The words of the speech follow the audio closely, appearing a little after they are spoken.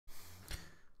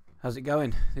How's it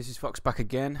going? This is Fox back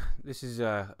again. This is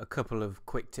a couple of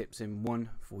quick tips in one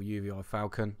for UVI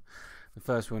Falcon. The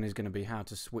first one is going to be how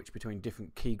to switch between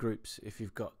different key groups if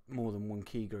you've got more than one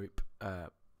key group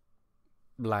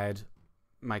layered,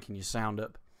 making your sound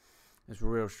up. It's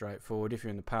real straightforward. If you're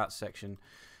in the parts section,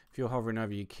 if you're hovering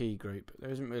over your key group,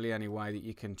 there isn't really any way that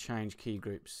you can change key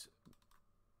groups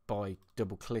by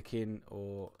double clicking,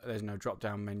 or there's no drop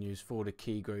down menus for the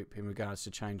key group in regards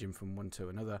to changing from one to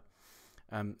another.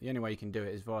 The only way you can do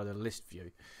it is via the list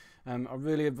view. I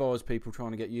really advise people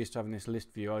trying to get used to having this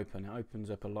list view open. It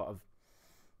opens up a lot of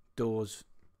doors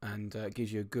and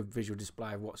gives you a good visual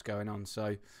display of what's going on.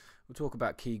 So we'll talk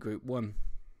about key group 1.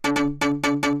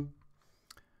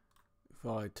 If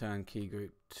I turn key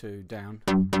group 2 down.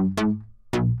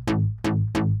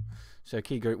 So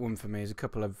key group 1 for me is a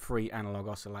couple of free analog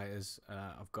oscillators.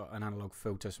 I've got an analog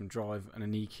filter, some drive and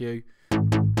an EQ.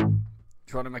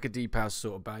 Trying to make a deep house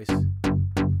sort of bass.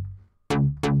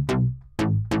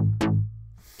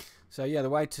 So yeah, the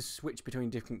way to switch between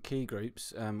different key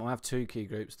groups, I have two key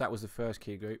groups. That was the first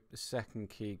key group. The second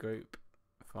key group,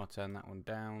 if I turn that one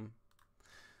down,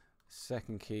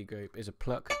 second key group is a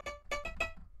pluck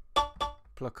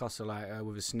oscillator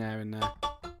with a snare in there.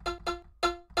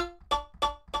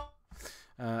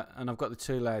 And I've got the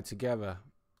two layered together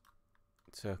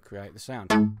to create the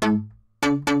sound.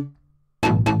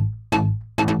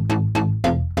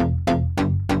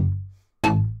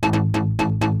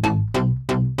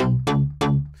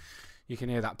 You can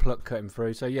hear that pluck cutting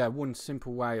through. So yeah, one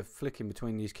simple way of flicking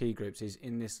between these key groups is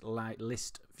in this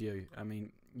list view. I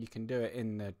mean, you can do it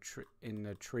in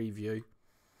the tree view.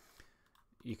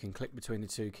 You can click between the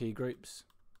two key groups.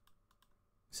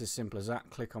 It's as simple as that.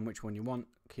 Click on which one you want.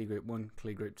 Key group 1,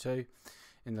 key group 2.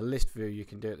 In the list view, you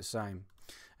can do it the same.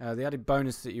 The added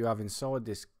bonus that you have inside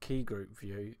this key group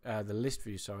view, the list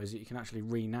view, sorry, is that you can actually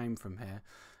rename from here.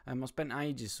 I spent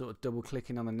ages sort of double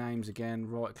clicking on the names again,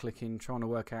 right clicking, trying to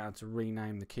work out how to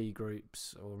rename the key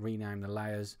groups or rename the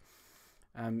layers.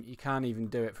 You can't even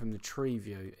do it from the tree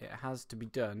view. It has to be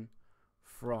done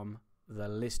from the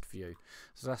list view.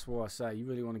 So that's why I say you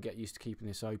really want to get used to keeping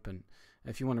this open.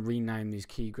 If you want to rename these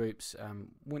key groups,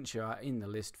 once you are in the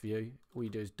list view, all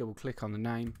you do is double click on the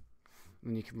name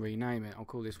and you can rename it. I'll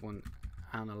call this one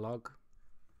analog.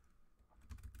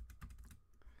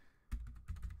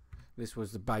 This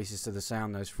was the basis of the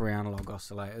sound, those three analog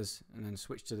oscillators, and then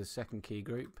switch to the second key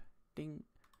group. Ding.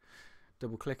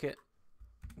 Double click it.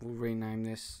 We'll rename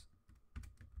this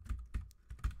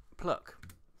pluck.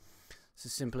 It's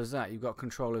as simple as that. You've got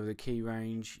control over the key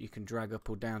range. You can drag up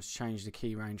or down to change the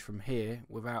key range from here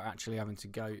without actually having to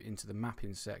go into the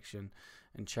mapping section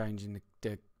and changing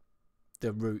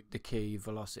the root, the key,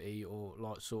 velocity, or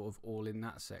like sort of all in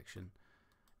that section.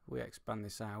 If we expand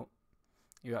this out,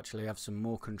 you actually have some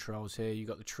more controls here. You've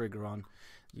got the trigger on,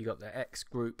 you got the X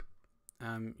group,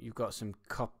 you've got some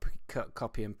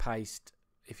copy and paste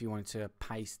if you wanted to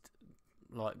paste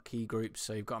like key groups,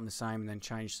 so you've got them the same and then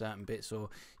change certain bits, or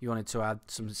you wanted to add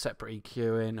some separate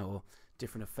EQ in or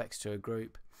different effects to a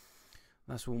group.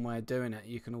 That's one way of doing it.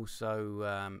 You can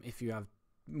also, if you have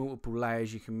multiple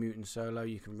layers, you can mute and solo,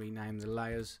 you can rename the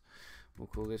layers. We'll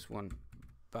call this one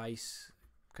bass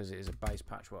because it is a bass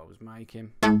patch what I was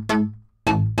making.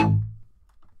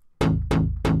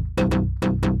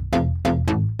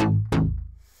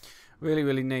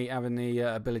 Really neat having the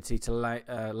ability to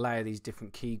layer these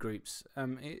different key groups.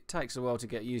 It takes a while to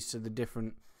get used to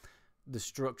the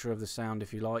structure of the sound,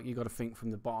 if you like. You've got to think from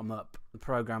the bottom up. The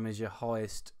program is your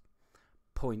highest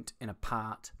point in a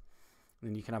part,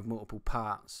 and then you can have multiple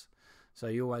parts. So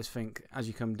you always think as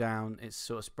you come down, it's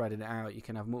sort of spreading it out. You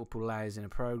can have multiple layers in a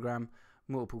program,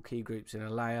 multiple key groups in a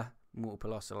layer,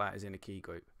 multiple oscillators in a key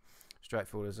group.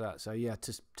 Straightforward as that. So yeah,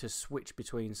 to switch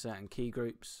between certain key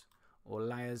groups or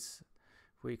layers,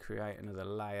 if we create another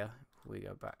layer, if we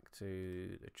go back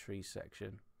to the tree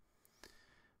section,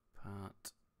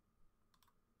 part,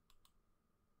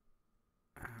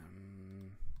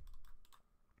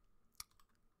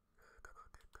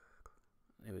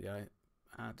 there we go,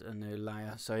 add a new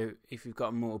layer. So if you've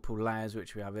got multiple layers,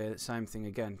 which we have here, same thing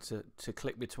again, to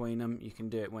click between them, you can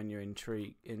do it when you're in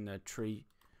the tree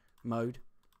mode,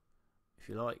 if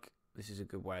you like. This is a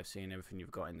good way of seeing everything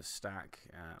you've got in the stack,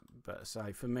 but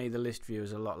say for me the list view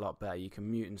is a lot better. You can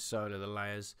mute and solo the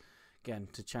layers. Again,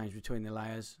 to change between the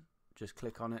layers, just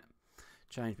click on it.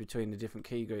 Change between the different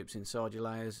key groups inside your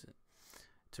layers.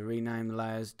 To rename the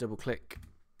layers, double click,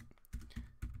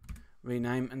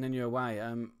 rename, and then you're away.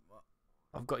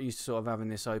 I've got used to sort of having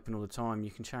this open all the time.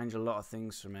 You can change a lot of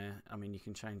things from here. I mean, you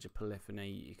can change the polyphony,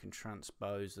 you can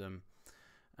transpose them,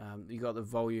 You got the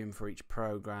volume for each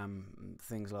program and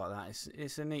things like that.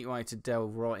 It's a neat way to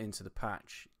delve right into the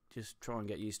patch. Just try and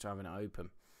get used to having it open.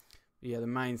 But yeah, the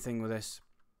main thing with this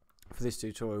for this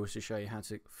tutorial was to show you how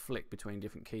to flick between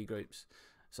different key groups.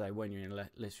 So when you're in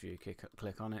list view,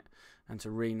 click on it, and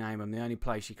to rename them, the only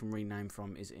place you can rename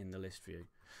from is in the list view.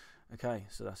 Okay,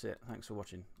 so that's it. Thanks for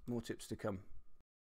watching. More tips to come.